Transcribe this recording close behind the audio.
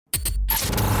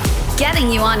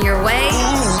Getting you on your way in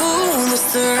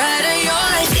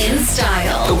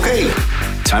style. Okay,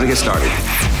 time to get started.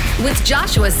 With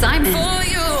Joshua Simon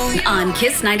on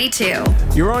Kiss 92.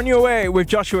 You're on your way with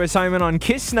Joshua Simon on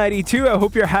Kiss 92. I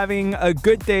hope you're having a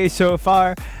good day so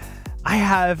far. I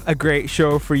have a great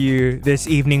show for you this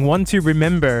evening. One to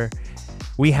remember.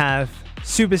 We have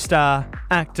superstar,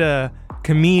 actor,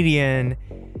 comedian,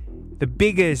 the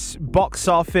biggest box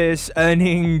office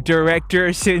earning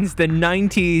director since the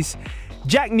 90s.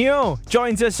 Jack Neo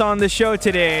joins us on the show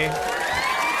today.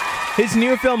 His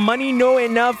new film, Money No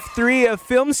Enough 3, a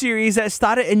film series that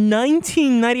started in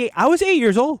 1998. I was 8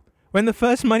 years old when the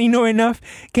first Money No Enough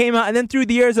came out. And then through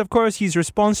the years, of course, he's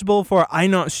responsible for I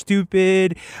Not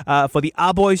Stupid, for the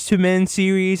Ah Boys to Men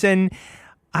series. And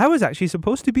I was actually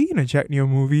supposed to be in a Jack Neo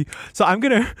movie. So I'm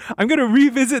gonna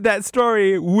revisit that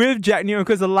story with Jack Neo,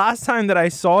 because the last time that I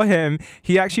saw him,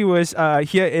 he actually was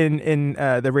here in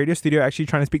the radio studio, actually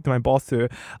trying to speak to my boss to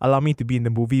allow me to be in the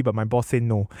movie, but my boss said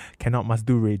no, cannot, must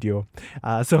do radio.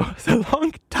 So it's a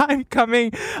long time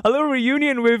coming. A little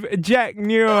reunion with Jack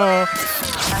Neo.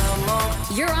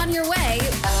 You're on your way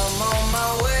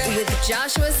with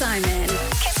Joshua Simon.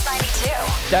 Kiss 92.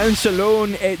 Dance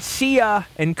Alone, it's Sia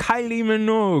and Kylie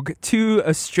Minogue, two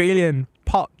Australian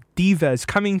pop divas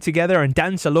coming together and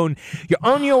Dance Alone. You're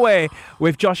on your way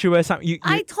with Joshua Simon.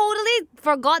 I totally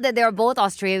forgot that they're both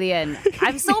Australian.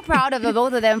 I'm so proud of the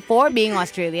both of them for being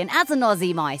Australian. As an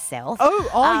Aussie myself. Oh,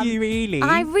 are you really?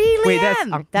 I really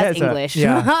am. That's English.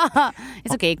 Yeah.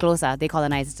 It's okay, closer. They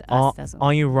colonized us.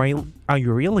 Are you right? Are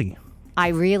you really? I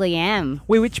really am.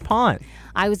 Wait, which part?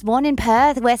 I was born in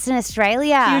Perth, Western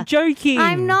Australia. You're joking.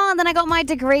 I'm not. Then I got my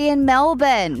degree in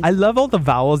Melbourne. I love all the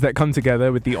vowels that come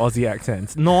together with the Aussie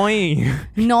accents. Noi.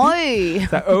 No.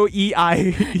 The O-E-I.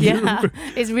 Yeah.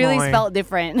 It's really Noi. spelled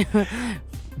different.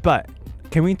 But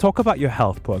can we talk about your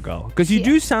health, poor girl? Because you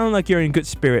do sound like you're in good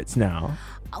spirits now.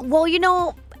 Well, you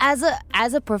know, as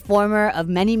a performer of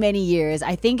many, many years,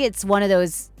 I think it's one of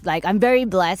those, like, I'm very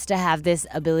blessed to have this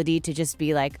ability to just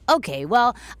be like, okay,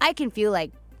 well, I can feel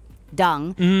like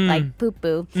dung, like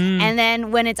poo-poo. And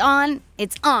then when it's on,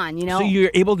 you know? So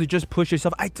you're able to just push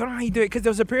yourself. I don't know how you do it, because there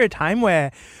was a period of time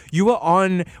where you were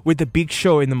on with the big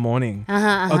show in the morning.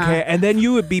 Okay, and then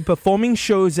you would be performing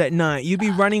shows at night. You'd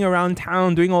be running around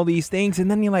town doing all these things, and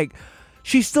then you're like,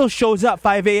 she still shows up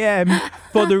 5 a.m.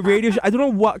 for the radio show. I don't know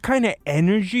what kind of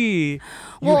energy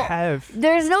you have.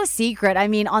 There's no secret. I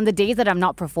mean, on the days that I'm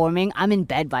not performing, I'm in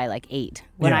bed by like 8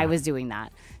 when I was doing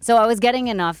that. So I was getting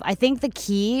enough. I think the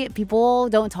key, people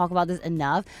don't talk about this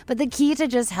enough, but the key to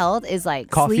just health is like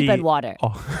coffee. Sleep and water.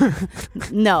 Oh.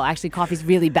 No, actually coffee's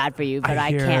really bad for you, but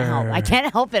I can't help. I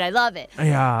can't help it. I love it.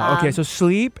 Yeah, okay, so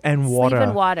sleep and water. Sleep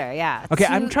and water, yeah. Okay,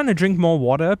 I'm trying to drink more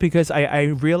water because I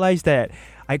realized that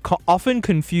I often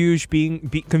confuse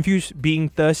being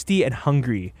thirsty and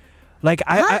hungry. Like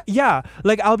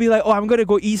I'll be like, oh, I'm gonna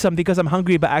go eat something because I'm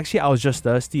hungry, but actually I was just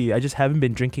thirsty. I just haven't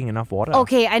been drinking enough water.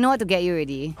 Okay, I know what to get you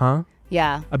ready. Huh?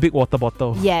 Yeah. A big water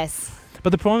bottle. Yes.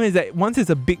 But the problem is that once it's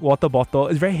a big water bottle,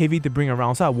 it's very heavy to bring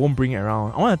around, so I won't bring it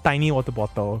around. I want a tiny water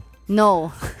bottle.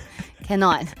 No,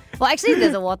 cannot. Well, actually,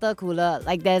 there's a water cooler.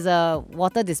 Like, there's a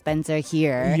water dispenser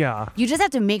here. Yeah. You just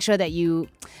have to make sure that the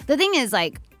thing is,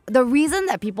 like, the reason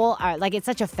that people are, like, it's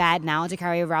such a fad now to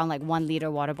carry around, like, 1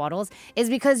 liter water bottles is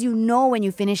because you know when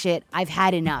you finish it, I've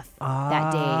had enough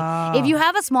that day. If you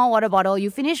have a small water bottle, you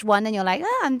finish one, then you're like,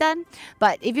 I'm done.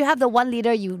 But if you have the 1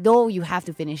 liter, you know you have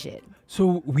to finish it.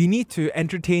 So we need to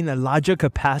entertain a larger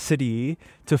capacity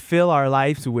to fill our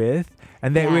lives with,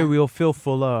 and that way we'll feel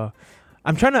fuller.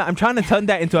 I'm trying to turn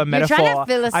that into a metaphor. You're trying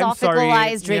to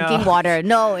philosophicalize drinking water.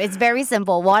 No, it's very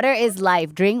simple. Water is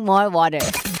life. Drink more water.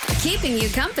 Keeping you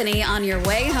company on your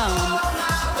way home.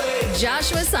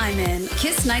 Joshua Simon,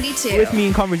 Kiss 92. With me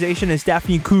in conversation is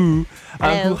Daphne Khoo,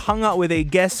 Hello. who hung out with a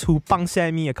guest who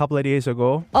pangsat me a couple of days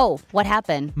ago. Oh, what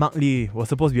happened? Mark Lee was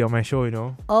supposed to be on my show, you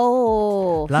know.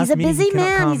 Oh, Last he's a minute he busy cannot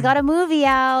man. come. He's got a movie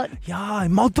out. Yeah,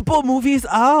 multiple movies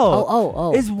out.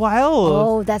 Oh. It's wild.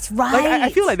 Oh, that's right. Like, I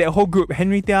feel like that whole group,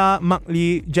 Henry Tia, Mark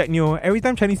Lee, Jack Neo, every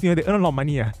time Chinese New Year, they earn a lot of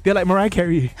money. They're like Mariah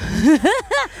Carey.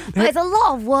 But it's a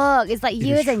lot of work. It's like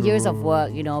years and years of true.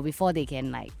 work, you know, before they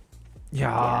can like.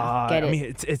 Yeah, get it. I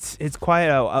mean, it's quite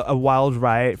a wild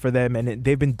ride for them, and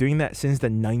they've been doing that since the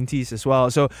 90s as well.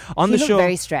 So on He the looked show,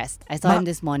 very stressed. I saw him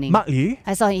this morning. Mark Lee?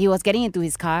 I saw he was getting into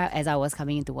his car as I was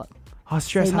coming into work. How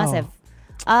stressed? So he must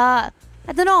how? have.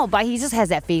 I don't know, but he just has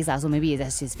that face, so maybe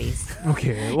that's his face.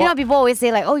 Okay. You know, people always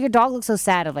say like, "Oh, your dog looks so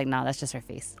sad." I'm like, "No, that's just her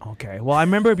face." Okay. Well, I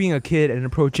remember being a kid and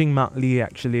approaching Mark Lee,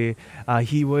 actually.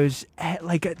 He was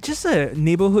at just a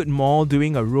neighborhood mall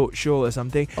doing a road show or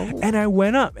something. Oh. And I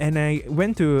went up and I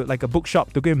went to like a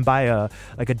bookshop to go and buy a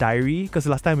diary, because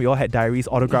last time we all had diaries,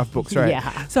 autographed books, right?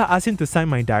 Yeah. So I asked him to sign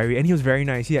my diary and he was very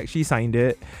nice. He actually signed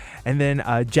it. And then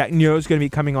Jack Neo is going to be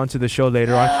coming onto the show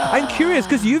later on. I'm curious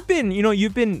because you've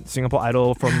been Singapore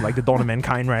Idol from like the Dawn of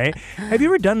Mankind, right? Have you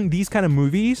ever done these kind of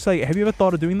movies? Like, have you ever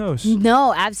thought of doing those?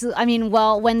 No, absolutely. I mean,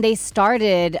 well, when they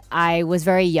started, I was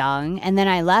very young, and then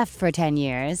I left for 10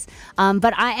 years.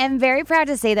 But I am very proud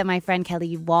to say that my friend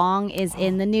Kelly Wong is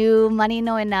in the new Money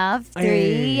No Enough 3.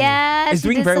 Hey. Yes, It's she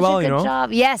doing did very such well, a you good know?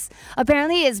 job. Yes,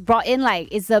 apparently it's brought in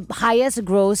it's the highest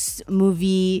gross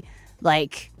movie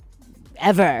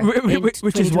ever, in Which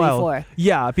is wild. 2024.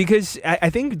 Yeah, because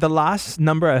I think the last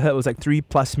number I heard was like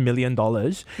 $3+ million.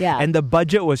 Yeah. And the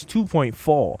budget was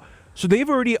 2.4. So they've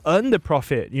already earned the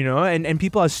profit, and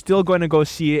people are still going to go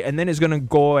see it, and then it's going to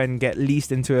go and get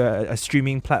leased into a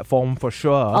streaming platform for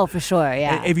sure. Oh, for sure,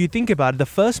 yeah. If you think about it, the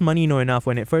first Money No Enough,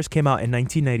 when it first came out in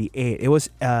 1998, it was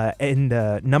in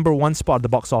the number 1 spot at the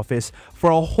box office for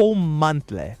a whole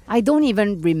month. I don't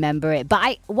even remember it.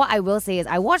 But what I will say is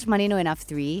I watched Money No Enough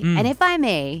 3, and if I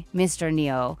may, Mr.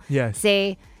 Neo, Yes.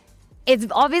 say it's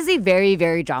obviously very,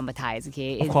 very dramatized,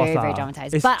 okay? It's course very, very lah.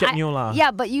 dramatized. It's but Jack Neo lah.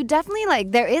 yeah, but you definitely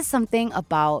there is something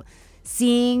about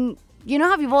seeing, you know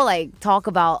how people talk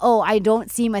about, oh, I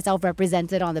don't see myself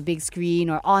represented on the big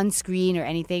screen or on screen or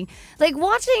anything. Like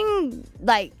watching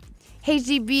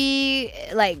HDB,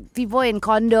 people in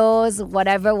condos,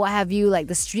 whatever, what have you,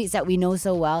 the streets that we know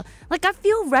so well. I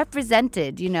feel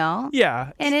represented,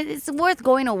 Yeah. And it's worth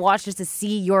going to watch just to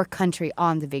see your country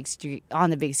on the big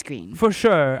screen. For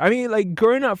sure. I mean,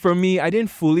 growing up for me, I didn't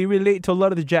fully relate to a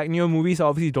lot of the Jack Neo movies. I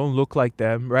obviously don't look like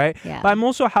them, right? Yeah. But I'm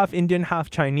also half Indian, half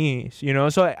Chinese,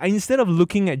 So instead of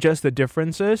looking at just the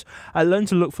differences, I learned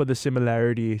to look for the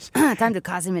similarities. Time to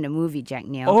cast him in a movie, Jack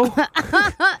Neo. Oh,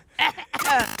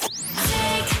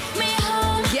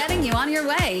 Getting you on your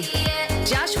way.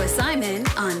 Joshua Simon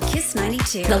on Kiss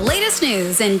 92. The latest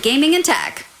news in gaming and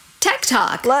tech. Tech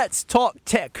Talk. let's talk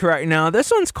tech right now.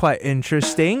 This one's quite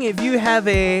interesting. If you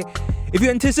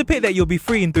anticipate that you'll be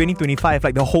free in 2025,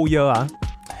 like the whole year,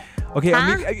 okay.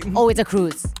 Oh, it's a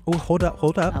cruise. Oh, hold up.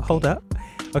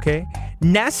 Okay.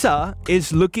 NASA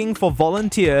is looking for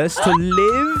volunteers to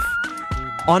live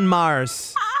on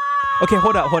Mars. Okay,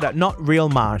 hold up. Not real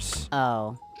Mars.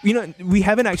 Oh. We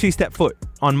haven't actually stepped foot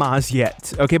on Mars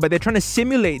yet, okay? But they're trying to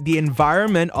simulate the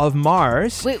environment of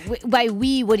Mars. Wait, by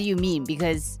we, what do you mean?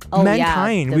 Because,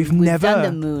 Mankind, yeah, we've we've never... done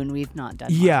the moon, we've not done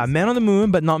Yeah, Mars. men on the moon,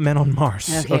 but not men on Mars,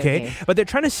 Okay. But they're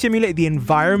trying to simulate the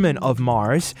environment of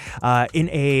Mars in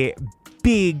a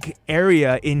big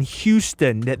area in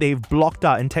Houston that they've blocked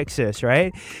out in Texas,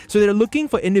 right? So they're looking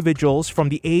for individuals from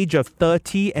the age of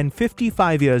 30 and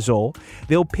 55 years old.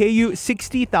 They'll pay you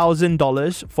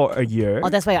 $60,000 for a year. Oh,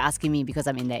 that's why you're asking me, because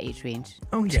I'm in that age range.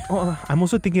 Oh, yeah. Oh, I'm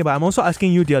also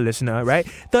asking you, dear listener, right?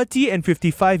 30 and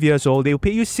 55 years old, they'll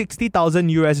pay you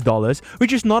 $60,000,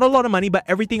 which is not a lot of money, but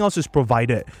everything else is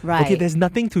provided. Right. Okay, there's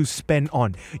nothing to spend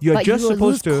on. You're But just you will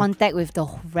supposed lose to... contact with the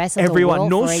rest of Everyone,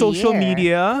 the world no for a social year.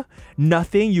 media,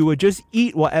 nothing. You will just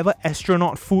eat whatever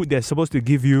astronaut food they're supposed to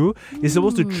give you. You're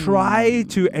supposed to try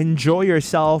to enjoy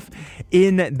yourself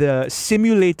in the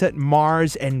simulated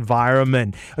Mars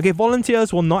environment. Okay,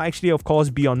 volunteers will not actually, of course,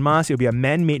 be on Mars. It'll be a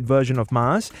man-made version of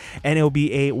Mars, and it'll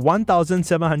be a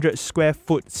 1,700 square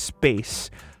foot space.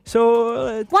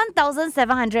 So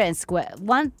 1,700 square.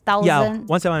 1,000. yeah,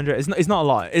 1,700. It's not a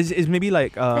lot. It's maybe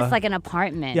like That's like an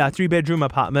apartment. yeah, 3-bedroom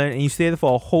apartment, and you stay there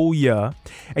for a whole year,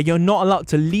 and you're not allowed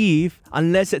to leave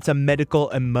unless it's a medical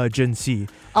emergency.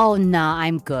 Oh, nah,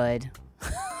 I'm good.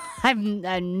 I'm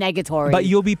negatory. But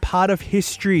you'll be part of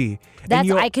history.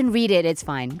 And I can read it. It's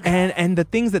fine. and the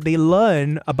things that they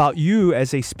learn about you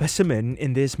as a specimen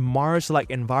in this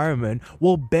Mars-like environment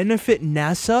will benefit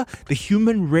NASA, the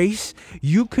human race.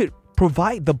 You could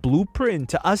provide the blueprint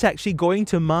to us actually going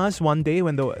to Mars one day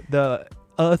when the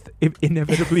Earth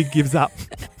inevitably gives up.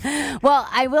 Well,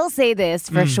 I will say this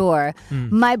for sure.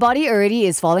 My body already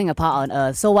is falling apart on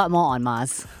Earth. So what more on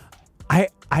Mars?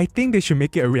 I think they should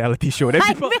make it a reality show. Then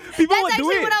people That's would do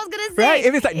actually it. what I was gonna say. Right?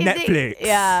 If it's like If Netflix.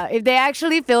 if they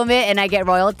actually film it and I get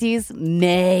royalties,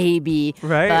 maybe.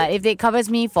 Right. But if it covers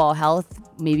me for health,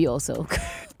 maybe also.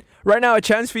 Right now, a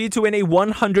chance for you to win a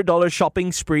 $100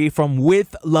 shopping spree from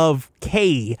With Love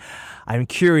K. I'm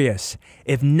curious,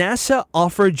 if NASA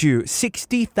offered you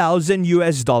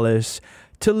 $60,000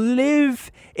 to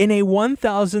live in a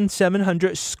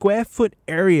 1,700 square foot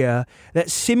area that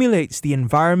simulates the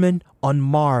environment on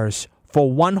Mars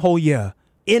for 1 whole year,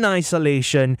 in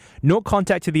isolation, no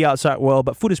contact to the outside world,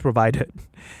 but food is provided.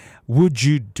 Would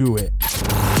you do it?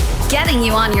 Getting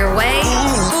you on your way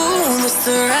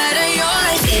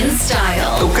in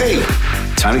style. Okay,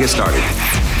 time to get started.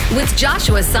 With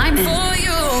Joshua Simon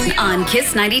on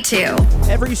Kiss 92.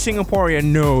 Every Singaporean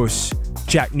knows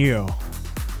Jack Neo.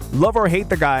 Love or hate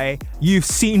the guy, you've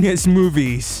seen his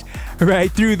movies.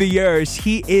 Right through the years,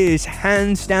 he is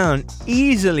hands down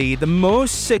easily the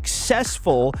most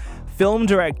successful film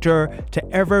director to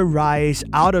ever rise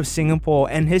out of Singapore,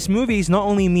 and his movies not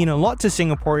only mean a lot to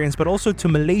Singaporeans but also to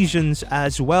Malaysians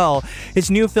as well.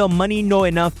 His new film Money No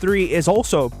Enough 3 is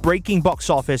also breaking box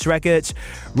office records,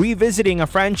 revisiting a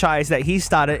franchise that he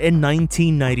started in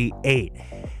 1998.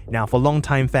 Now, for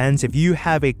longtime fans, if you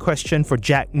have a question for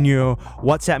Jack Neo,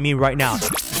 WhatsApp me right now.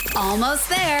 Almost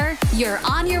there. You're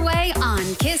on your way on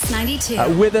Kiss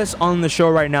 92. With us on the show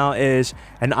right now is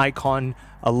an icon,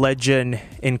 a legend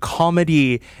in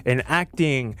comedy, in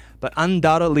acting, but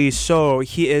undoubtedly so,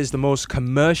 he is the most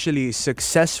commercially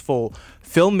successful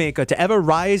filmmaker to ever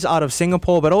rise out of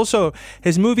Singapore, but also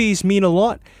his movies mean a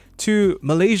lot to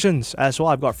Malaysians as well.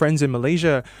 I've got friends in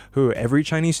Malaysia who every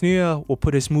Chinese New Year will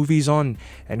put his movies on,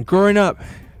 and growing up,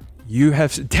 you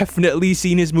have definitely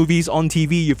seen his movies on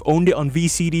TV. You've owned it on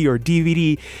VCD or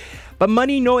DVD. But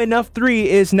Money No Enough 3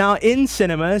 is now in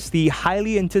cinemas, the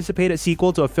highly anticipated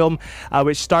sequel to a film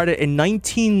which started in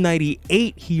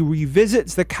 1998. He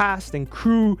revisits the cast and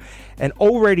crew and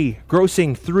already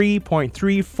grossing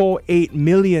 $3.348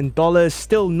 million,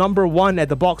 still number one at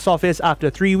the box office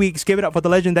after 3 weeks. Give it up for the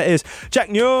legend that is Jack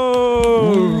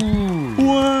Neo.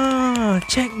 Wow,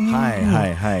 Jack Neo.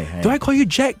 Hi. Do I call you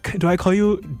Jack? Do I call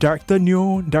you Director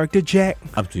Neo? Director Jack?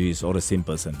 Up to you, it's all the same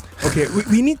person. Okay,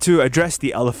 we need to address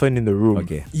the elephant in the room.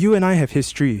 Okay. You and I have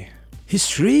history.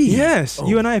 History? Yes,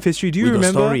 you and I have history. Do you We got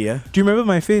remember? story, yeah? Do you remember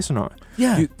my face or not?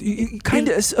 Yeah. You kind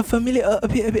of familiar, a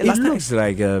bit It last time. looks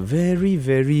like a very,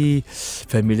 very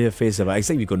familiar face, but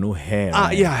except we got no hair.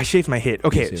 right? Yeah, I shaved my head.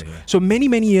 Okay, Yes, yeah. so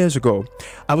many years ago,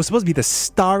 I was supposed to be the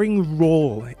starring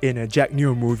role in a Jack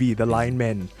Neo movie, The Lion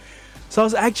Man. So I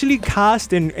was actually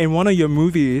cast in one of your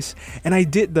movies, and I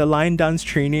did the line dance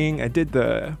training, I did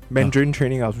the Mandarin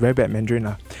training. I was very bad at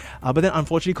Mandarin. But then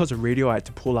unfortunately, because of radio, I had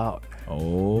to pull out.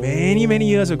 Oh. Many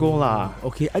years ago lah.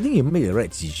 Okay, I think you made the right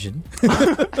decision.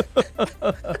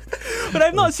 But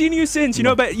I've not seen you since, you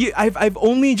know. But I've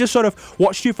only just sort of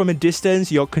watched you from a distance.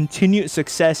 Your continued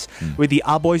success with the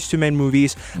Ah Boys to Men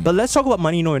movies. But let's talk about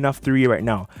Money No Enough 3 right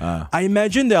now. I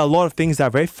imagine there are a lot of things that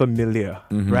are very familiar,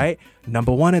 right?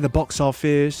 Number one at the box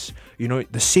office. You know,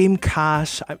 the same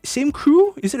cast, same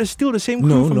crew. Is it still the same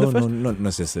crew from the first? No, not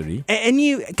necessary.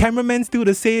 Any cameraman still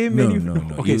the same? No.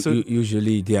 Okay, so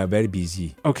Usually they are very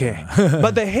busy. okay,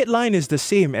 but the headline is the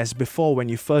same as before when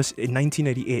you first in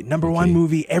 1998. Number one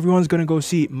movie, everyone's gonna go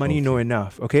see Money No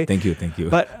Enough. Okay, Thank you.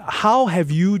 But how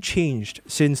have you changed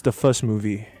since the first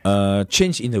movie?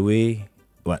 Change in the way,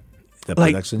 what? The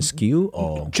Like- production skill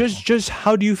or? Just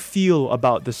how do you feel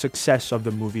about the success of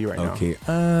the movie right now? Okay.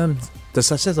 The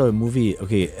success of a movie.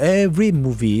 Okay, every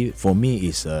movie for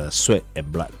me is sweat and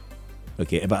blood.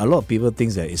 Okay, but a lot of people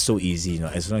think that it's so easy. You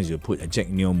know, as long as you put a Jack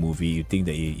Neo movie, you think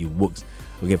that it works.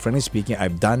 Okay, frankly speaking,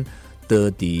 I've done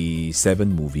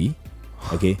 37 movie.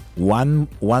 Okay, one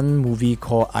movie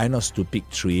called I Not Stupid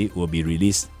 3 will be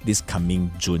released this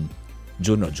coming June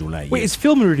or July. Wait, yes. it's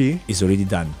filmed already? It's already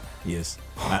done. Yes,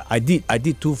 I did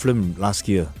 2 films last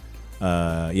year.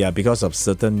 Because of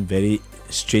certain very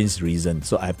strange reason.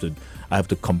 So I have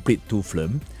to complete 2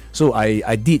 films. So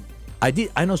I did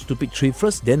I Not Stupid 3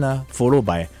 first, then followed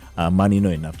by Money No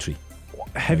Enough 3.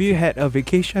 Have you had a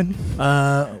vacation?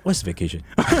 What's vacation?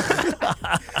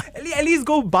 At least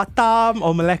go Batam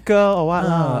or Malacca or what?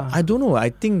 I don't know. I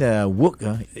think the work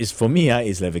is for me.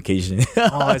 Is like vacation.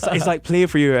 It's like play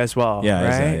for you as well, Yeah, right?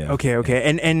 exactly, yeah. Okay.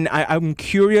 And I'm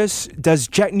curious, does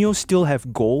Jack Neo still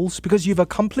have goals? Because you've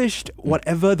accomplished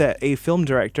whatever that a film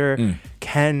director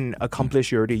can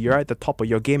accomplish already. You're at the top of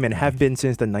your game and have been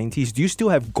since the 90s. Do you still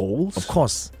have goals? Of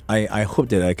course. I hope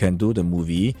that I can do the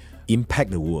movie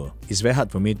impact the world. It's very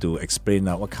hard for me to explain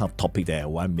what kind of topic that I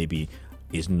want. Maybe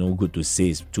it's no good to say,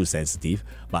 it's too sensitive.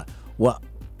 But what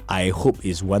I hope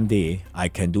is one day I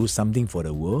can do something for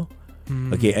the world.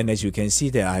 Okay, and as you can see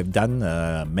that I've done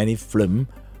many films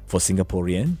for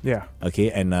Singaporean. Yeah.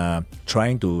 Okay, and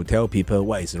trying to tell people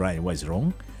what is right and what is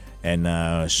wrong. And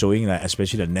showing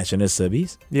especially the national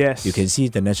service. Yes. You can see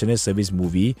the national service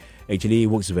movie actually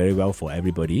works very well for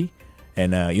everybody.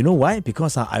 And you know why?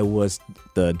 Because I was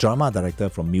the drama director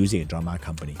from Music and Drama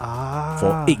Company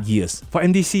for 8 years. For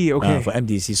MDC, okay. For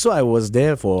MDC. So I was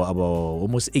there for about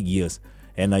almost 8 years.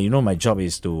 And my job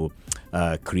is to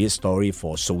create story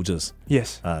for soldiers.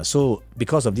 Yes. So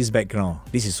because of this background,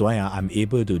 this is why I'm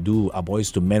able to do A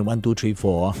Boys to Men 1, 2, 3,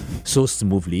 4 so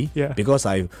smoothly. Yeah. Because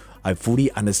I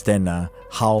fully understand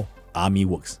how army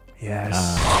works.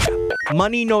 Yes.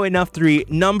 Money No Enough 3,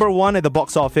 number 1 at the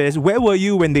box office. Where were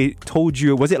you when they told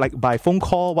you? Was it like by phone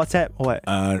call, WhatsApp, or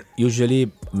what?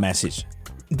 Usually message.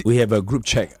 We have a group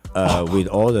chat with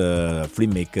all the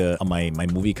filmmaker on my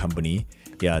movie company.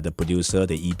 Yeah, the producer,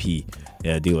 the EP.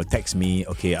 They will text me,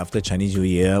 okay, after Chinese New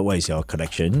Year, what is your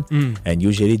collection? And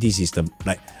usually this is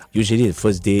usually the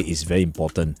first day is very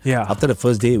important. Yeah. After the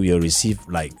first day, we will receive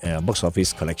box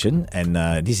office collection, and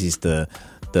this is the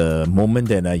moment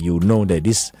that you know that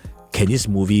this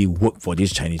movie work for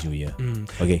this Chinese New Year.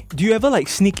 Okay. Do you ever like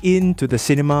sneak into the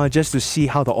cinema just to see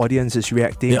how the audience is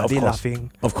reacting? Are they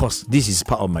laughing? Of course, this is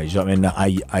part of my job, and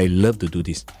I love to do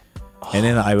this. And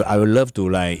then I would love to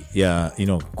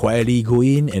quietly go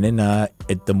in, and then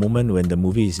at the moment when the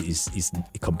movie is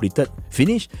completed,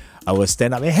 finished, I will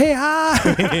stand up and hey, hi!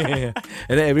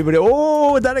 And then everybody,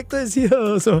 oh, director is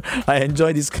here. So I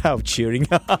enjoy this kind of cheering.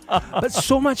 But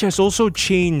so much has also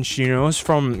changed,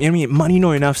 from, Money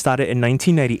No Enough started in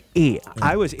 1998.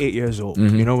 I was 8 years old,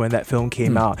 when that film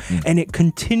came out. And it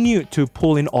continued to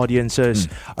pull in audiences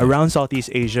around Southeast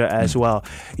Asia as well.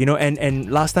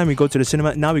 And last time we go to the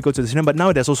cinema, now we go to the cinema, but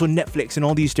now there's also Netflix and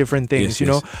all these different things,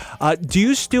 Yes. Do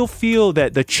you still feel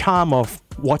that the charm of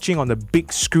watching on the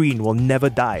big screen will never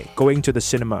die, going to the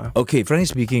cinema? Okay, frankly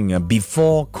speaking,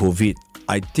 before COVID,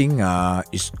 I think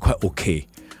it's quite okay.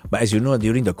 But as you know,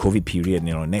 during the COVID period,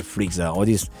 Netflix, all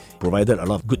this provided a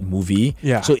lot of good movie.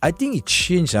 Yeah. So I think it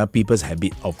changed people's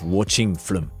habit of watching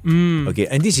film. Okay,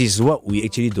 and this is what we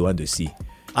actually don't want to see.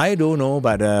 I don't know,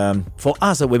 but for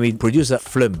us, when we produce a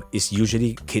film, it's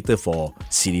usually catered for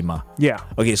cinema. Yeah.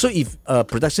 Okay, so if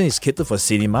production is catered for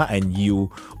cinema and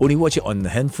you only watch it on the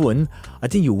handphone, I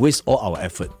think you waste all our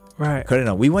effort. Right. Correct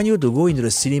now. We want you to go into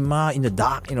the cinema in the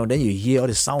dark, then you hear all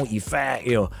the sound effect,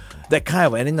 that kind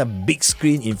of, and then the big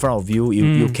screen in front of you,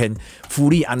 you can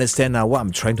fully understand what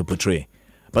I'm trying to portray.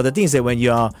 But the thing is that when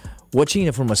you are watching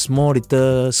it from a small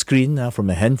little screen from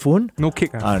a handphone, no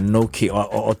kick. No kick.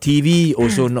 Or TV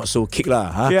also not so kick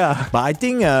lah. Yeah. But I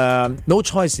think no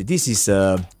choice. This is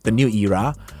the new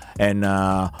era, and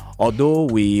although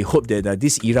we hope that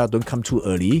this era don't come too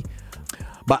early,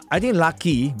 but I think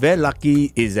very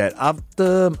lucky is that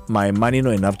after my Money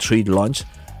No Enough 3 launch,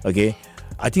 okay,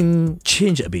 I think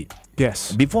change a bit.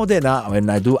 Yes. Before that, when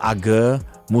I do Aga,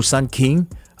 Musan King,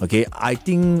 okay, I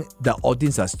think the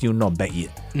audience are still not back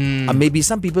yet. Maybe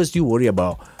some people still worry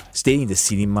about staying in the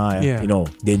cinema,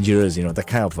 dangerous, that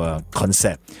kind of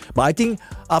concept. But I think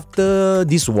after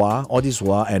all this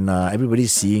war, and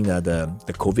everybody's seeing the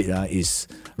COVID is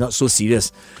not so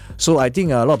serious. So I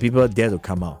think a lot of people dare to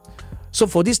come out. So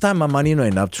for this time, Money No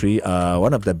Enough 3,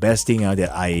 one of the best thing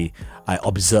that I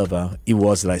observed, it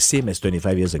was like same as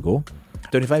 25 years ago.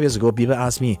 25 years ago, people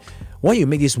asked me, why you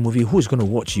make this movie? Who's going to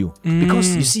watch you?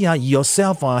 Because you see,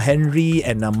 yourself, Henry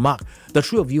and Mark, the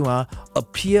three of you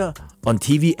appear on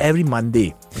TV every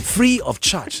Monday, free of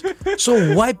charge.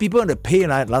 So why people want to pay?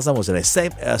 Last time was like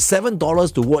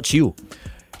 $7 to watch you.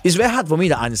 It's very hard for me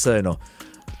to answer,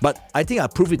 But I think I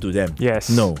proved it to them. Yes.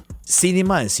 No.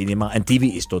 Cinema and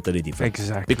TV is totally different.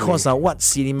 Exactly. Because what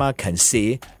cinema can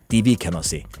say, TV cannot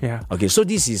say. Yeah. Okay, so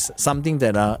this is something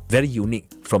that very unique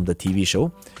from the TV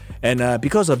show. And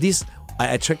because of this, I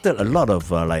attracted a lot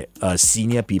of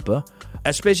senior people,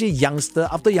 especially youngster.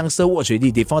 After youngster watch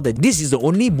already, they found that this is the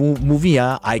only movie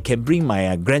I can bring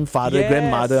my grandfather,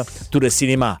 grandmother to the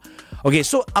cinema. Okay,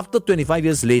 so after 25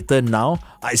 years later now,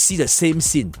 I see the same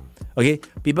scene. Okay,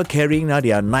 people carrying now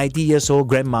their 90 years old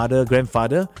grandmother,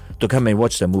 grandfather to come and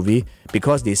watch the movie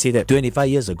because they say that 25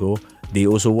 years ago, they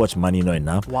also watched Money No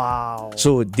Enough. Wow.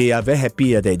 So they are very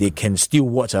happy that they can still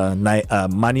watch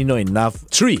Money No Enough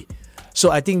 3.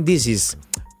 So I think this is,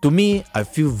 to me, I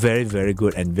feel very, very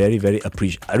good and very, very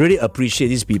I really appreciate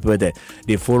these people that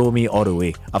they follow me all the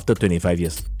way after 25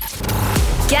 years.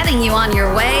 Getting you on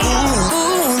your way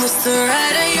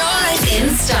in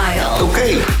style.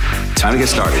 Okay, time to get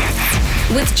started.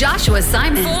 With Joshua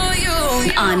Simon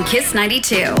on Kiss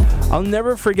 92. I'll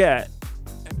never forget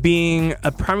being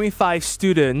a primary 5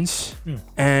 student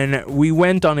and we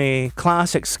went on a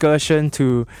class excursion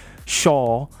to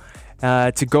Shaw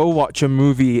to go watch a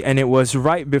movie, and it was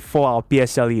right before our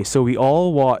PSLE. So we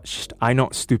all watched I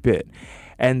Not Stupid,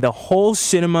 and the whole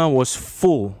cinema was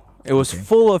full It was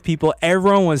full of people.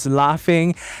 Everyone was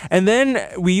laughing. And then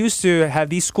we used to have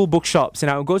these school bookshops,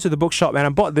 and I would go to the bookshop and I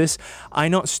bought this I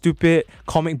Not Stupid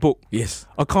comic book. Yes.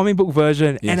 A comic book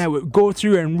version. Yes. And I would go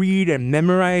through and read and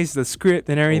memorize the script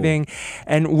and everything.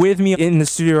 And with me in the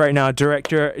studio right now,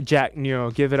 director Jack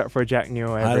Neo. Give it up for Jack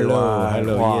Neo, everyone.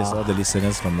 Hello. Wow. Yes, all the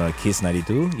listeners from Kiss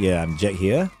 92. Yeah, I'm Jack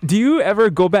here. Do you ever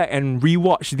go back and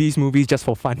rewatch these movies just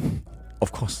for fun?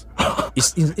 Of course.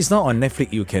 It's not on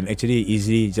Netflix. You can actually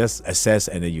easily just access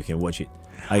and then you can watch it.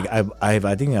 I have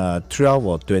I think 12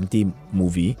 or 20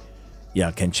 movie.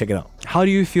 Yeah, can check it out. How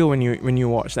do you feel when you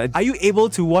watch that? Are you able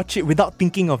to watch it without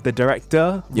thinking of the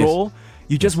director role?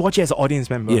 You just watch it as an audience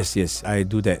member. Yes, I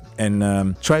do that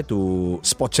and try to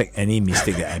spot check any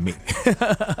mistake that I make.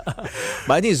 But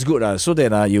I think it's good so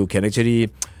that you can actually,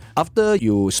 after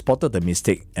you spotted the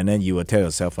mistake, and then you will tell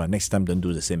yourself next time don't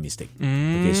do the same mistake.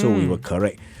 Okay, so we will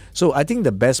correct. So I think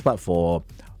the best part for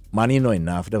Money Not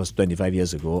Enough, that was 25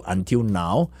 years ago, until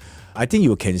now, I think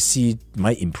you can see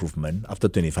my improvement after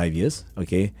 25 years.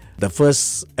 Okay, the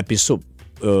first episode,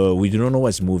 we do not know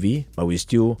what's movie, but we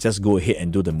still just go ahead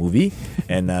and do the movie.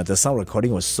 And the sound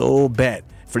recording was so bad.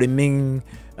 Filming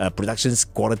production's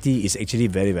quality is actually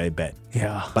very, very bad.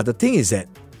 Yeah. But the thing is that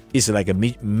it's like a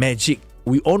magic.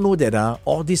 We all know that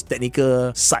all this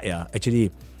technical side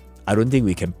actually, I don't think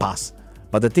we can pass.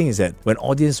 But the thing is that when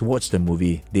audience watch the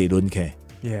movie, they don't care.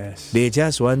 Yes. They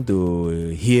just want to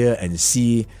hear and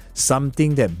see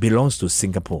something that belongs to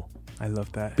Singapore. I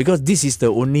love that. Because this is the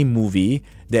only movie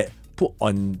that put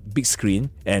on big screen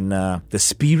and the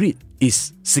spirit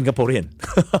is Singaporean.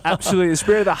 Absolutely. The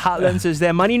spirit of the Heartlands is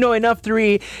there. Money Not Enough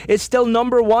 3 is still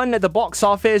number 1 at the box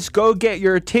office. Go get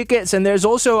your tickets. And there's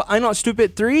also I'm Not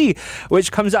Stupid 3,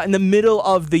 which comes out in the middle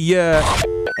of the year.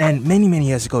 And many, many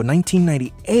years ago,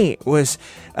 1998 was,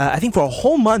 I think for a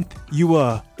whole month, you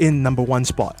were in number 1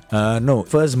 spot. No,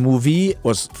 first movie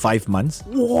was 5 months.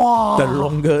 Wow. The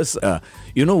longest.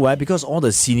 You know why? Because all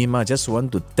the cinema just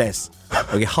want to test,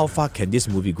 okay, how far can this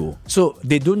movie go? So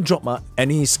they don't drop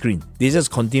any screen. They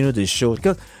just continue to show.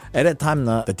 Because at that time,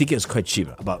 the ticket was quite cheap,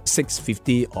 about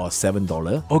 $6.50 or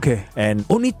 $7. Okay. And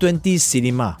only 20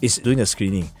 cinema is doing a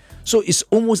screening. So it's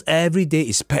almost every day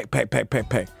is packed.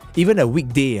 Even a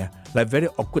weekday, like very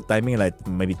awkward timing, like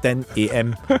maybe 10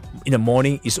 a.m. in the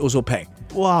morning is also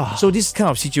packed. Wow. So this kind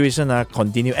of situation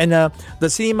continue. And the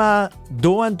cinema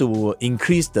don't want to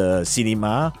increase the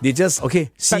cinema. They just,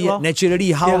 see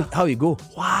naturally how it go.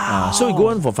 Wow. So it go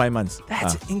on for 5 months.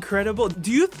 That's incredible.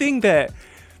 Do you think that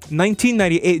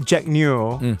 1998 Jack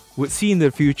Neo would see in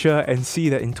the future and see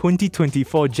that in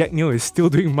 2024 Jack Neo is still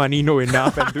doing Money Not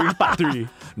Enough and doing part 3?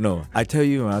 No, I tell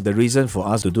you, the reason for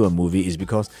us to do a movie is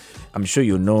because I'm sure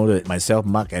you know that myself,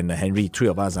 Mark and Henry, 3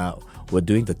 of us were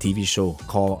doing the TV show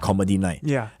called Comedy Night.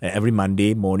 Yeah. Every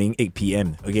Monday morning, 8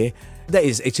 p.m. Okay, that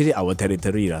is actually our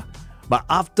territory. But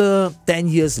after 10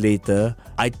 years later,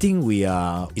 I think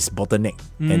it's bottleneck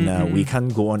and we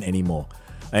can't go on anymore.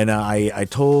 And I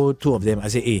told 2 of them, I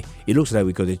said, hey, it looks like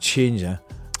we got to change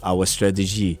our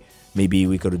strategy. Maybe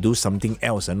we got to do something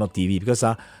else and not TV, because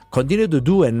continue to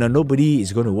do and nobody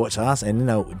is going to watch us, and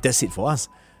that's it for us.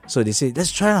 So they say, let's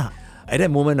try. At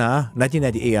that moment,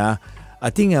 1998, I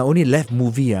think only left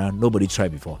movie nobody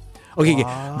tried before. Okay,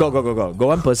 go. Got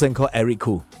one person called Eric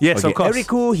Khoo. Yes, of course. Eric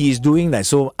Khoo, he's doing like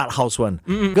so art house one.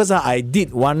 Because I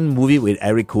did one movie with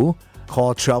Eric Khoo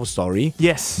called 12 Story.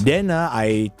 Yes. Then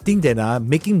I think that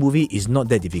making movie is not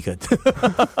that difficult.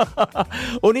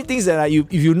 Only things that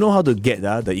if you know how to get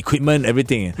the equipment,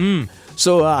 everything.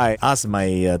 So I asked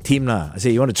my team I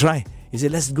said, you want to try? He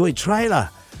said, let's go and try .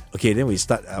 Okay, then we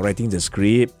start writing the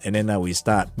script, and then we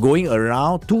start going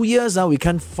around. 2 years we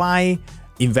can't find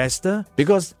investor,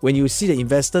 because when you see the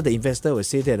investor will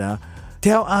say that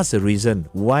tell us the reason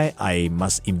why I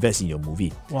must invest in your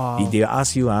movie. Wow. They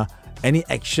ask you any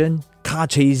action, car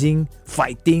chasing,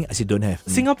 fighting. I said don't have.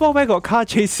 Singapore, where got car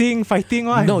chasing, fighting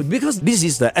one? No, because this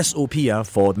is the SOP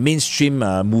for mainstream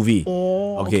movie.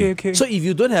 Oh, okay. So if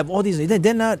you don't have all this,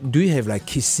 then do you have like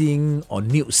kissing or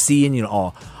nude scene,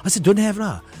 or I said don't have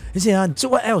lah. He said, so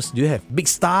what else do you have? Big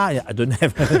star? I don't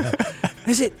have.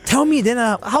 I said, tell me then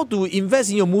how to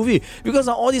invest in your movie, because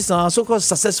all these so-called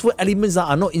successful elements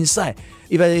are not inside.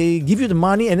 If I give you the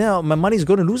money and then my money is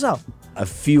going to lose out. A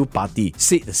few party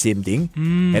said the same thing,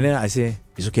 and then I say,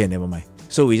 it's okay, never mind.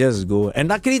 So we just go, and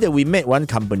luckily that we met one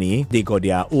company. They got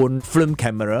their own film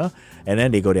camera, and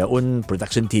then they got their own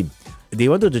production team. They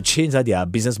wanted to change their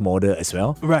business model as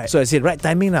well. Right. So I said, right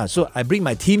timing . So I bring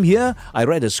my team here, I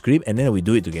write the script, and then we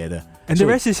do it together. And the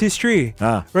rest is history.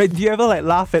 Ah. Right? Do you ever like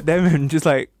laugh at them and just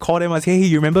like call them and say, hey,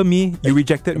 you remember me? You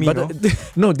rejected me. But no?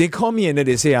 no, they call me and then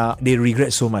they say they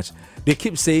regret so much. They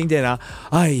keep saying that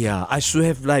I should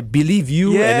have like believe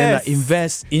you and then Yes.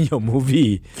 invest in your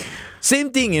movie.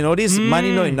 Same thing, this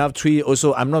Money Not Enough Tree.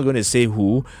 Also, I'm not going to say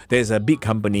who. There's a big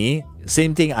company.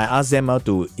 Same thing. I asked them how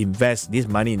to invest this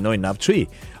money in Not Enough Tree.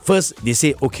 First, they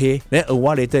say okay. Then a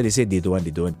while later, they say they don't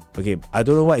want. Okay, I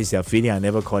don't know what is their feeling. I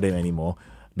never call them anymore.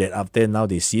 That after now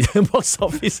they see the box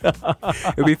office.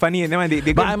 It'll be funny. And then when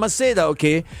they But I must say that,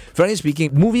 okay, frankly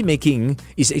speaking, movie making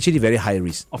is actually very high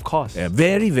risk. of course. Yeah,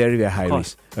 very, very, very high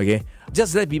course. risk. Okay,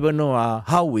 just let people know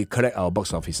how we collect our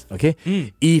box office. Okay,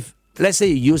 if let's say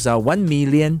you use 1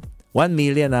 million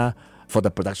for the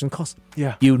production cost,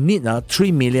 Yeah. you need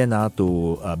 3 million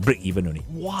to break even only.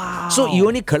 Wow. So you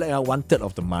only collect 1/3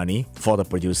 of the money for the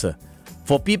producer.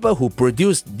 For people who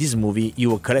produce this movie, you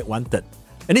will collect 1/3.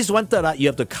 And this 1/3, you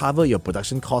have to cover your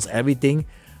production cost, everything.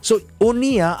 So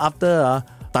only after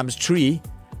times 3,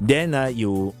 then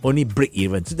you only break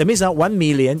even. So that means 1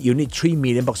 million, you need 3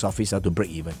 million box office to break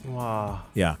even. Wow.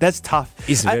 Yeah. That's tough.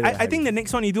 It's very I high. think the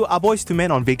next one you do are Boys to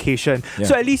Men on vacation. Yeah.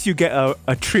 So at least you get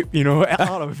a trip,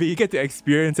 out of it. You get to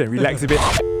experience and relax a bit.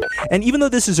 And even though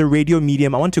this is a radio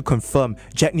medium, I want to confirm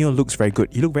Jack Neo looks very good.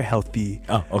 You look very healthy.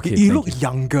 Oh, okay, You thank look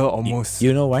younger almost.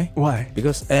 You know why? Why?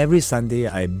 Because every Sunday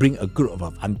I bring a group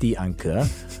of auntie, uncle,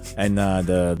 and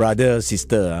the brother,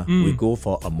 sister. We go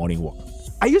for a morning walk.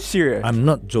 Are you serious? I'm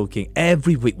not joking.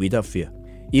 Every week without fear.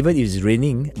 Even if it's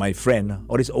raining, my friend,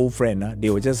 all this old friend,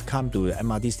 they will just come to the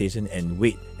MRT station and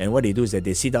wait. And what they do is that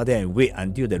they sit out there and wait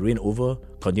until the rain over,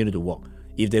 continue to walk.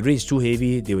 If the rain is too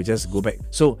heavy, they will just go back.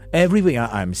 So every week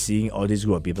I'm seeing all this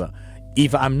group of people.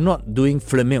 If I'm not doing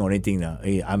filming or anything,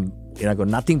 I got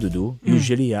nothing to do.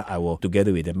 Usually I will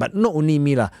together with them. But not only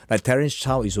me, like Terence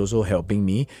Chow is also helping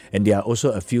me, and there are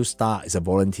also a few stars as a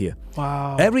volunteer.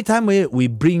 Wow. Every time we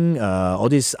bring all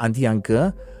this auntie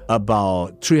uncle,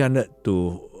 about 300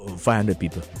 to 500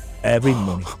 people every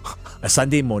morning, a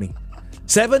Sunday morning,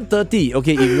 7:30.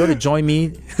 Okay, if you want to join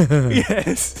me,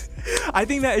 Yes. I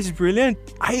think that is brilliant.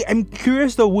 I am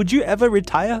curious though, would you ever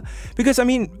retire? Because I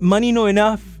mean, money no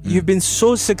enough. You've been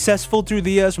so successful through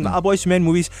the years from the Our Boys to Men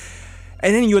movies.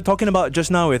 And then you were talking about just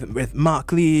now with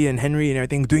Mark Lee and Henry and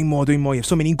everything, doing more. You have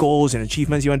so many goals and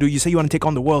achievements you want to do. You say you want to take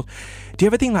on the world. Do you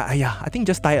ever think like, I think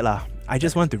just tired lah. I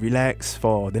just want to relax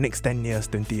for the next 10 years,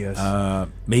 20 years.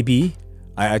 maybe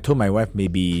I told my wife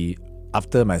maybe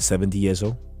after my 70 years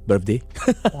old birthday.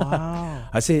 Wow.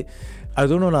 I say, I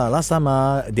don't know lah. Last time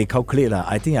they calculate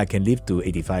I think I can live to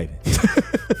 85.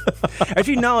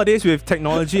 Actually, nowadays with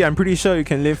technology, I'm pretty sure you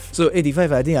can live. So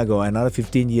 85, I think I got another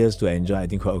 15 years to enjoy. I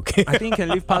think quite okay. I think you can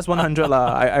live past 100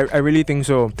 lah. I really think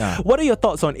so. What are your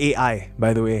thoughts on AI,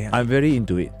 by the way? I'm very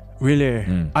into it. Really?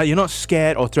 Are you not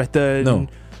scared or threatened? No,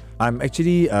 I'm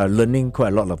actually learning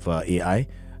quite a lot of AI,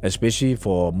 especially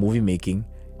for movie making.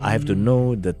 I have to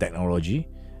know the technology.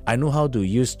 I know how to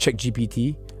use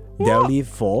ChatGPT, DALL-E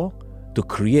 4 to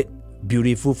create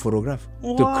beautiful photograph,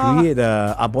 to create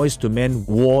Our Boys to Men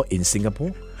War in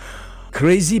Singapore.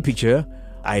 Crazy picture.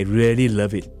 I really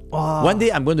love it. Wow. One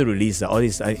day I'm going to release all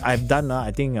this. I've done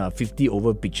I think 50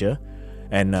 over picture,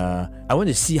 and I want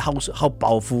to see how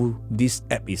powerful this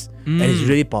app is. And it's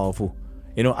really powerful.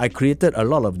 I created a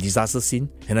lot of disaster scene,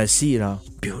 and I see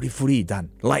it beautifully done.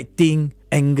 Lighting,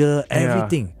 angle,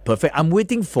 everything perfect. I'm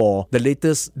waiting for the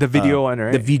latest The video one,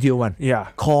 right? The video one. Yeah.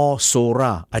 Called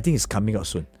Sora. I think it's coming out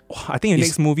soon. I think the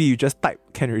next movie you just type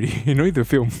can already. You don't need to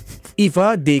film. If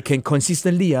they can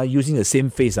consistently using the same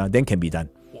face, then can be done.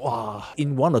 Wow.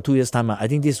 In 1 or 2 years time, I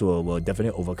think this will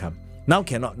definitely overcome. Now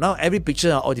cannot. Now every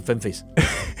picture are all different face.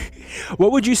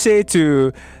 What would you say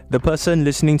to the person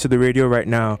listening to the radio right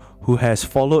now who has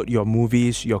followed your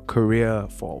movies, your career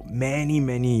for many,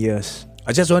 many years?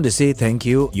 I just want to say thank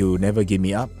you. You never give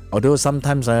me up. Although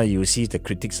sometimes you see the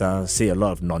critics say a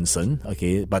lot of nonsense,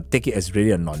 okay, but take it as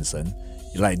really a nonsense.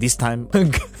 Like this time,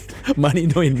 Money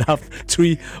Not Enough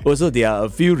 3. Also, there are a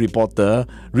few reporters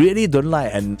really don't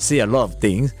like and say a lot of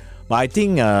things. But I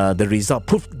think the result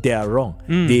proved they are wrong.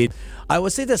 I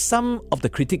would say that some of the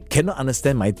critics cannot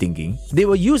understand my thinking. They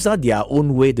will use their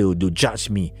own way to judge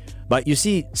me. But you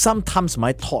see, sometimes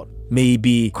my thought may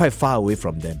be quite far away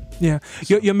from them. Yeah.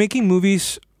 You're making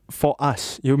movies for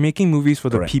us. You're making movies for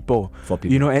the Correct. people. For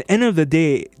people. At the end of the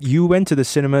day, you went to the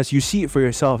cinemas, you see it for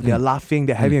yourself. They're laughing,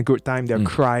 they're having a good time, they're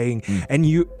crying. And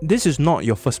this is not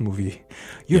your first movie.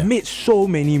 You've made so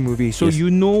many movies, so Yes. you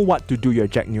know what to do. You're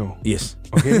Jack Neo. Yes.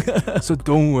 Okay? So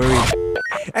don't worry.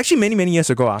 Actually, many years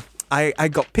ago, I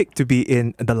got picked to be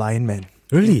in The Lion Man.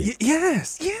 Really?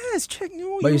 Yes, Jack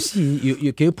Neo. But you see,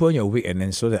 you can you put on your wig and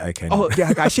then so that I can. Oh,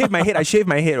 yeah, I shaved my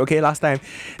head, okay, last time.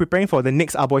 Preparing for the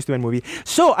next Our Boys to Men movie.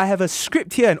 So, I have a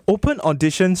script here, an open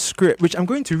audition script, which I'm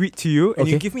going to read to you, and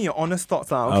you give me your honest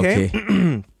thoughts,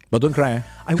 okay? But don't cry.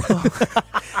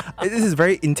 This is a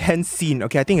very intense scene,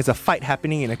 okay? I think it's a fight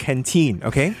happening in a canteen,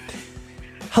 okay?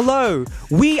 Hello,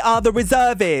 we are the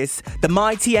reservists, the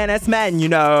mighty NS men, you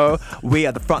know. We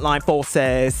are the frontline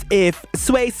forces. If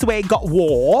Sway got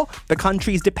war, the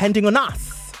country is depending on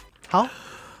us. How?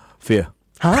 Fear.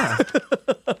 Huh?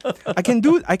 I can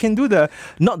do the,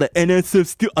 not the NSF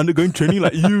still undergoing training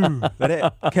like you. Like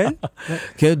that. Can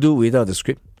you do without the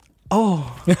script?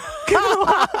 Oh.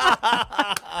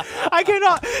 I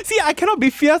cannot. See, I cannot be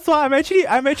fierce one. I'm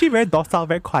actually very docile,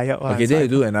 very quiet one. Okay, then you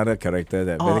do another character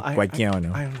that very quiet one.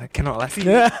 I cannot.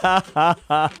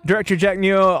 Director Jack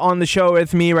Neo on the show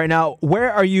with me right now.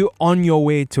 Where are you on your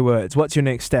way towards? What's your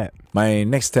next step? My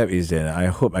next step is that I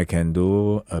hope I can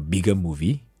do a bigger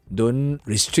movie. Don't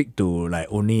restrict to like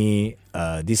only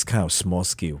this kind of small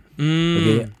scale.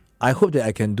 Okay, I hope that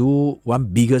I can do one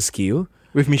bigger scale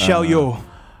with Michelle Yeoh.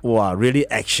 Wow, really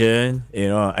action, you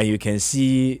know, and you can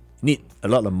see need a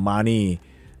lot of money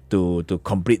to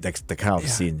complete the kind of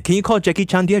scene. Can you call Jackie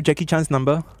Chan? Do you have Jackie Chan's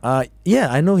number? Yeah,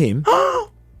 I know him.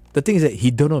 The thing is that he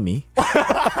don't know me.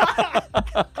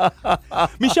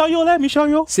 Michelle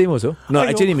Yeoh? Same also. No,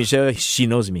 actually Michelle, she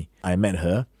knows me. I met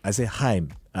her. I said, hi,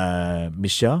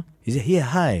 Michelle. He said, yeah,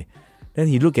 hi. Then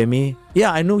he looked at me.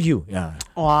 Yeah, I know you. Yeah.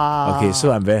 Wow. Okay, so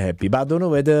I'm very happy. But I don't know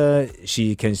whether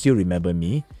she can still remember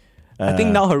me. I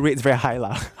think now her rate's very high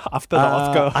after the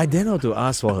Oscar. I dare not to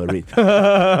ask for her rate.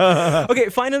 Okay,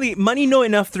 finally, Money No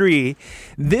Enough 3.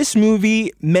 This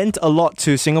movie meant a lot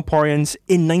to Singaporeans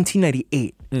in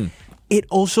 1998. It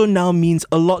also now means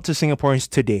a lot to Singaporeans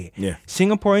today. Yeah.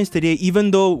 Singaporeans today,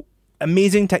 even though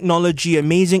amazing technology,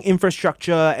 amazing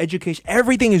infrastructure, education,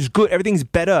 everything is good, everything's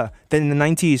better than in the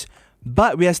 90s,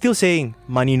 but we are still saying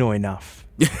money no enough.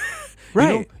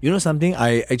 Right. You know something?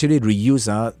 I actually reused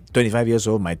 25 years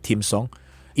old, my theme song.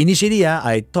 Initially,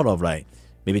 I thought of like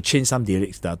maybe change some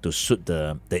lyrics to suit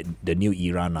the new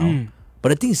era now. But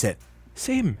the thing is that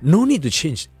same. No need to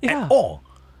change at all.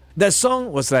 That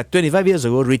song was like 25 years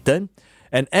ago written,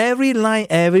 and every line,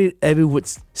 every word,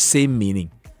 same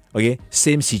meaning. Okay,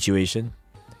 same situation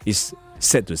is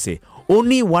said to say.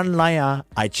 Only one line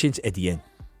I changed at the end.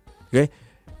 Okay,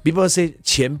 people say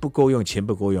钱不够用, 钱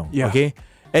不够用. Yeah. Okay.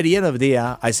 At the end of the day,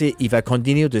 I say if I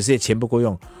continue to say 钱不够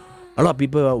用, a lot of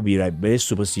people will be like very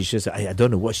superstitious. I don't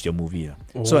want to watch your movie.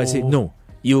 So I say no,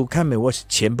 you come and watch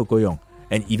钱不够用,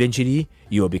 and eventually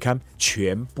you will become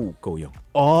全部够用.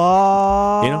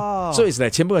 Oh, you know, so it's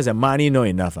like 全部is like money not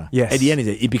enough. Yes. At the end,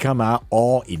 it become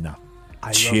all enough.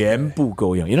 全部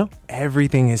够用, you know?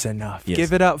 Everything is enough. Yes.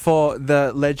 Give it up for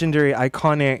the legendary,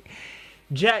 iconic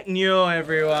Jack Neo,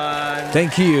 everyone.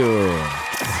 Thank you.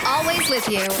 Always with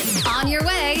you, on your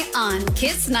way on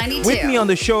Kiss 92. With me on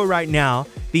the show right now,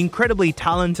 the incredibly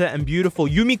talented and beautiful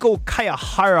Yumiko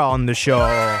Kayahara on the show.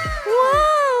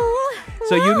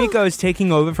 So Yumiko is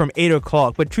taking over from 8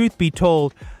 o'clock, but truth be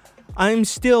told, I'm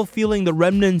still feeling the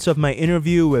remnants of my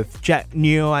interview with Jack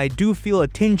Neo. I do feel a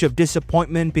tinge of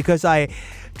disappointment because I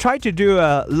tried to do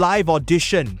a live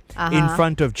audition in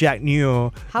front of Jack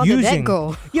Neo. How did that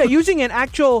go? Yeah, using an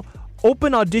actual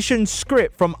open audition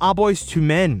script from Our Boys to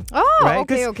Men. Oh,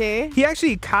 right? okay. He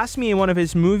actually cast me in one of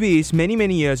his movies many,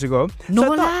 many years ago. No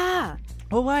So I thought, lah.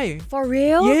 oh, why? For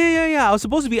real? Yeah. I was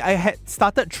supposed to be, I had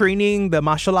started training the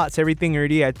martial arts, everything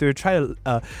already. I had to try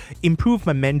to improve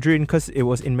my Mandarin because it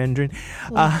was in Mandarin.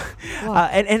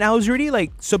 And I was really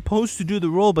like supposed to do the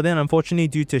role, but then unfortunately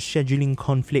due to scheduling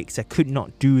conflicts, I could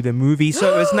not do the movie.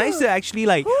 So it was nice to actually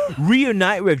like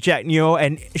reunite with Jack Neo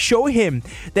and show him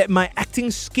that my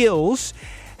acting skills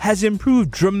has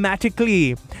improved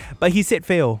dramatically. But he said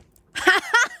fail.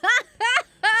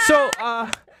 So,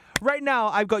 right now,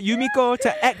 I've got Yumiko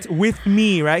to act with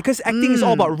me, right? Because acting is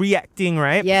all about reacting,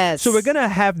 right? Yes. So we're going to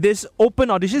have this open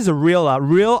audition. This is a real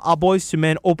Our Boys to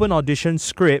Men open audition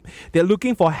script. They're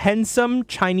looking for handsome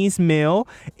Chinese male,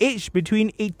 aged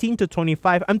between 18 to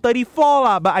 25. I'm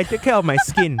 34, but I take care of my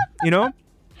skin, you know?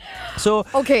 So,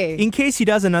 Okay. in case he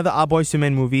does another Our Boys to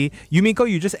Men movie, Yumiko,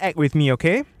 you just act with me,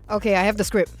 okay? Okay, I have the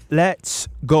script. Let's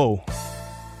go.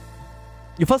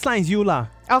 Your first line is you lah.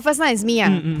 Our first line is me.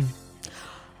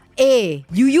 Hey,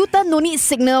 you U-turn no need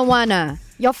signal one.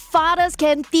 Your father's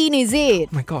canteen, is it?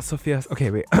 Oh my god, so fierce. Okay,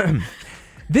 wait.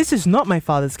 This is not my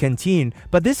father's canteen,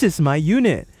 but this is my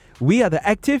unit. We are the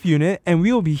active unit and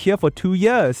we will be here for 2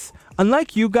 years.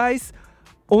 Unlike you guys,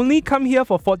 Only come here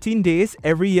for 14 days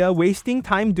every year, wasting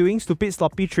time doing stupid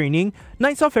sloppy training.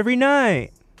 Nights off every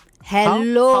night.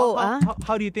 Hello.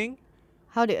 How do you think?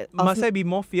 How do Must I be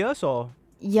more fierce or?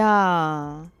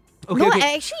 Yeah. Okay, no,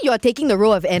 okay. actually, you're taking the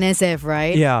role of NSF,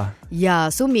 right? Yeah. Yeah,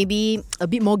 so maybe a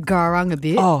bit more garang a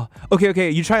bit. Oh, okay.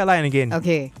 You try a line again.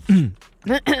 Okay.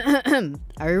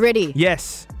 Are you ready?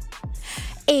 Yes.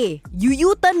 Hey, you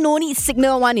U-turn no need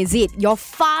signal one, is it? Your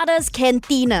father's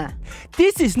canteen.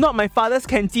 This is not my father's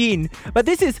canteen, but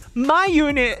this is my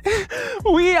unit.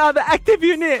 We are the active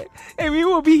unit, and we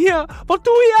will be here for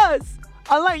 2 years.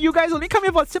 Unlike you guys only come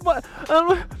here for 14.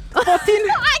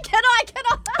 I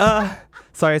cannot.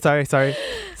 Sorry.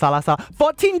 Salah.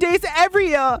 14 days every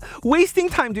year, wasting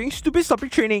time doing stupid sloppy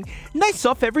training. Nights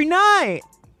off every night.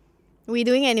 We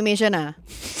doing animation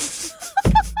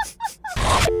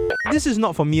This is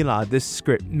not for me lah, this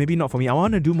script. Maybe not for me. I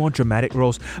want to do more dramatic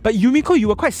roles. But Yumiko, you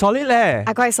were quite solid leh.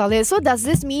 I quite solid. So does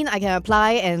this mean I can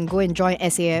apply and go and join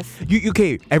SAF?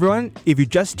 Okay, everyone, if you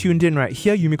just tuned in right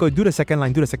here, Yumiko, do the second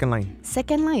line.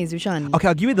 Second line is which one? Okay,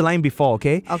 I'll give you the line before,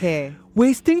 okay? Okay.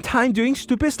 Wasting time doing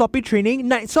stupid sloppy training,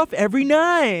 nights off every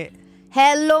night.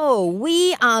 Hello,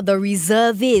 we are the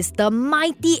reservists, the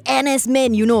mighty NS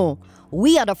men, you know.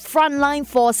 We are the frontline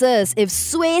forces. If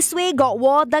Sway got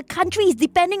war, the country is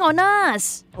depending on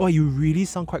us. Oh, you really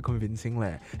sound quite convincing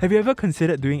leh. Have you ever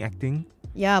considered doing acting?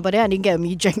 Yeah, but then I didn't get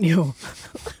me Jack Neo.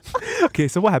 Okay,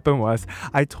 so what happened was,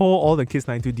 I told all the Kiss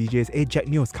 92 DJs, hey, Jack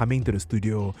Neo is coming to the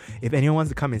studio. If anyone wants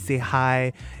to come and say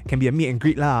hi, can be a meet and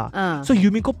greet lah. So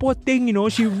Yumiko, poor thing, you know,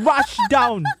 she rushed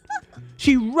down.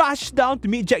 She rushed down to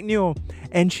meet Jack Neo.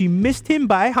 And she missed him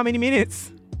by how many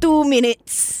minutes? 2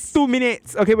 minutes. 2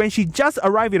 minutes. Okay, when she just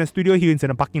arrived in the studio, he was in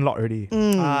a parking lot already.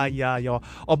 Yeah, your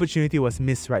opportunity was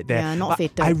missed right there. Yeah, not But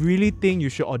fated. I really think you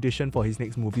should audition for his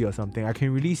next movie or something. I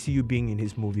can really see you being in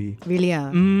his movie. Really?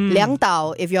 Liang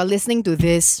Dao, if you're listening to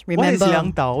this, remember. What is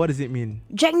Liang Dao? What does it mean?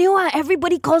 Jack Neo,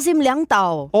 everybody calls him Liang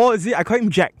Dao. Oh, is it? I call him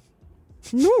Jack.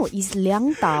 No, it's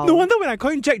Liang Dao. No wonder when I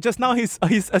called him Jack just now, his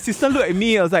assistant looked at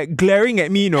me. I was like glaring at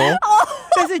me, I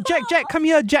said, Jack, come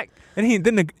here, Jack. And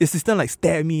then the assistant like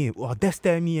stare at me. Wow, that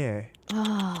stare at me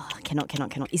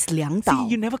Cannot. It's Liang See, Dao.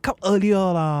 you never come earlier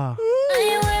lah.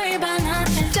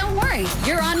 Don't worry,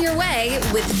 you're on your way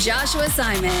with Joshua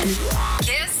Simon.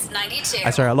 Kiss 92.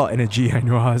 I saw a lot of energy, I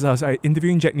know. I was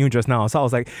interviewing Jack Neo just now. So I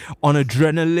was like on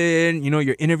adrenaline,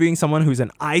 you're interviewing someone who's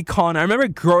an icon. I remember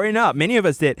growing up, many of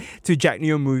us did, to Jack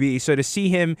Neo movies. So to see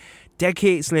him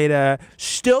decades later,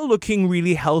 still looking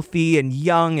really healthy and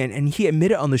young, and he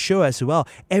admitted on the show as well,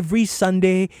 every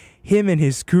Sunday, him and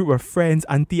his group of friends,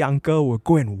 auntie, uncle, will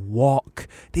go and walk.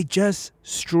 They just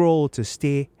stroll to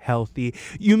stay healthy.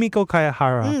 Yumiko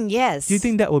Kayahara, Yes. do you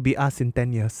think that will be us in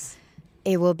 10 years?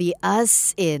 It will be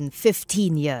us in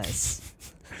 15 years.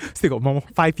 Still got more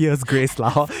 5 years grace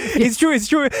lah. It's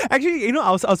true. Actually,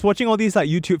 I was watching all these like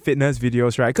YouTube fitness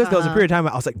videos, right? Because there was a period of time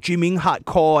where I was like gymming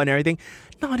hardcore and everything.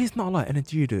 Nowadays, not a lot of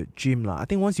energy to gym lah. I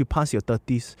think once you pass your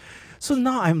 30s. So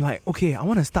now I'm like, okay, I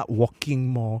want to start walking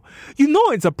more. You know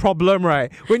it's a problem,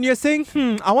 right? When you're saying,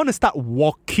 I want to start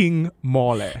walking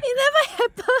more leh. It never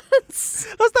happens.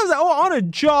 Last time I was like, I want to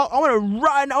jog, I want to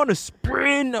run, I want to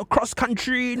sprint cross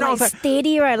country. Now I was like,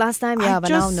 steady, right? Last time, yeah, I but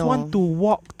now just no. want to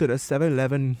walk to the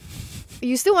 7-Eleven.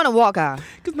 You still want to walk,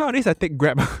 Because nowadays I take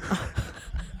Grab.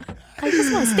 I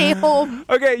just want to stay home.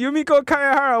 Okay, Yumiko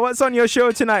Kayahara, what's on your show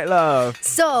tonight, love?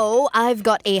 So, I've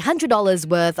got $100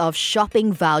 worth of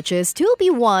shopping vouchers to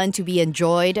be won to be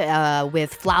enjoyed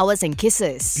with flowers and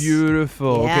kisses.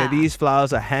 Beautiful. Yeah. Okay, these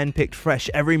flowers are handpicked fresh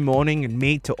every morning and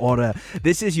made to order.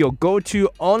 This is your go-to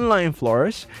online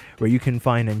florist where you can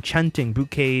find enchanting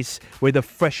bouquets with the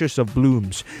freshest of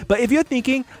blooms. But if you're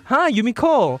thinking,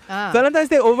 Yumiko, Valentine's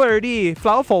Day over already.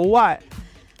 Flower for what?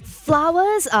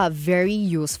 Flowers are very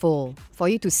useful for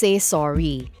you to say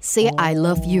sorry, say I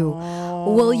love you.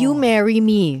 Will you marry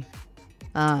me?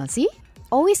 See?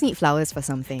 Always need flowers for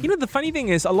something. The funny thing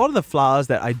is, a lot of the flowers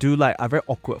that I do like are very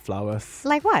awkward flowers.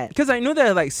 Like what? Because I know there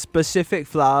are like specific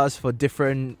flowers for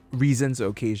different reasons or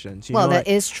occasions. You know, That like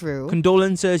is true.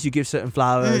 condolences, you give certain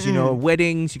flowers.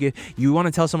 Weddings, you want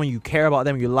to tell someone you care about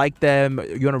them, you like them,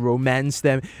 you want to romance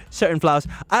them. Certain flowers.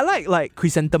 I like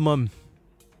chrysanthemum.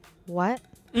 What?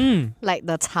 Like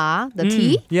the the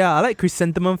tea? Yeah, I like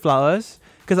chrysanthemum flowers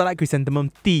because I like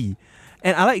chrysanthemum tea.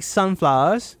 And I like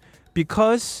sunflowers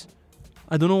because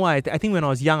I don't know why. I think when I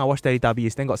was young, I watched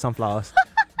Teletubbies, then got sunflowers.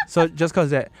 So just because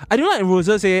that. I don't like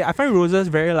roses. I find roses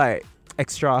very like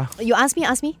extra. You ask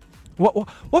me.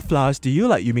 What flowers do you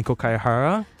like, Yumiko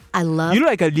Kayahara? I love. You look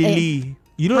like a lily.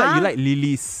 You look like you Huh? like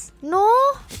lilies. No.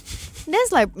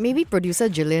 That's like maybe producer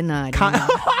Jillian. I don't know.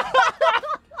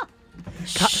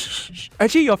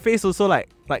 Actually, your face also like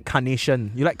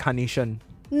carnation. You like carnation.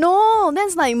 No,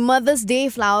 that's like Mother's Day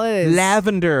flowers.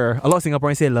 Lavender. A lot of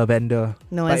Singaporeans say lavender.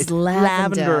 No, But it's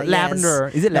lavender. Yes.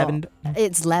 Lavender. Is it No, lavender?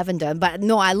 It's lavender. But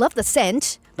no, I love the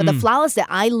scent. But the flowers that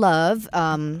I love,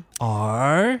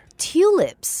 Are?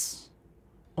 tulips.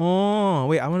 Oh,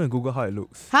 wait, I want to Google how it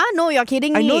looks. Huh? No, you're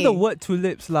kidding me. I know the word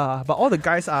tulips lah, but all the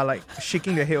guys are like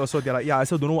shaking their head also. They're like, yeah, I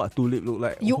still don't know what a tulip look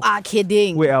like. You are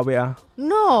kidding. Wait.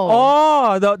 No.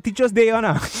 Oh, the Teacher's Day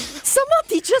one. Someone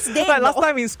Teacher's Day. Like last no.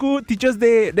 time in school, Teacher's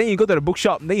Day, then you go to the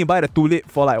bookshop, then you buy the tulip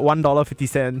for like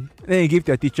 $1.50. Then you give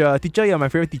to your teacher. Teacher, you're my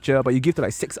favorite teacher, but you give to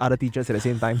like 6 other teachers at the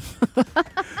same time.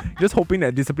 Just hoping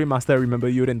that discipline master remember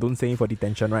you and don't send you for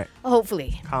detention, right?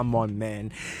 Hopefully. Come on,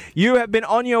 man. You have been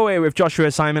on your way with Joshua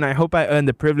Simon. I hope I earned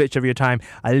the privilege of your time.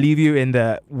 I leave you in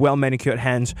the well-manicured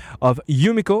hands of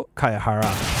Yumiko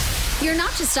Kayahara. You're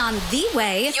not just on the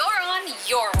way, you're on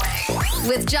your way.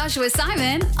 With Joshua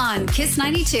Simon on Kiss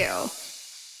 92.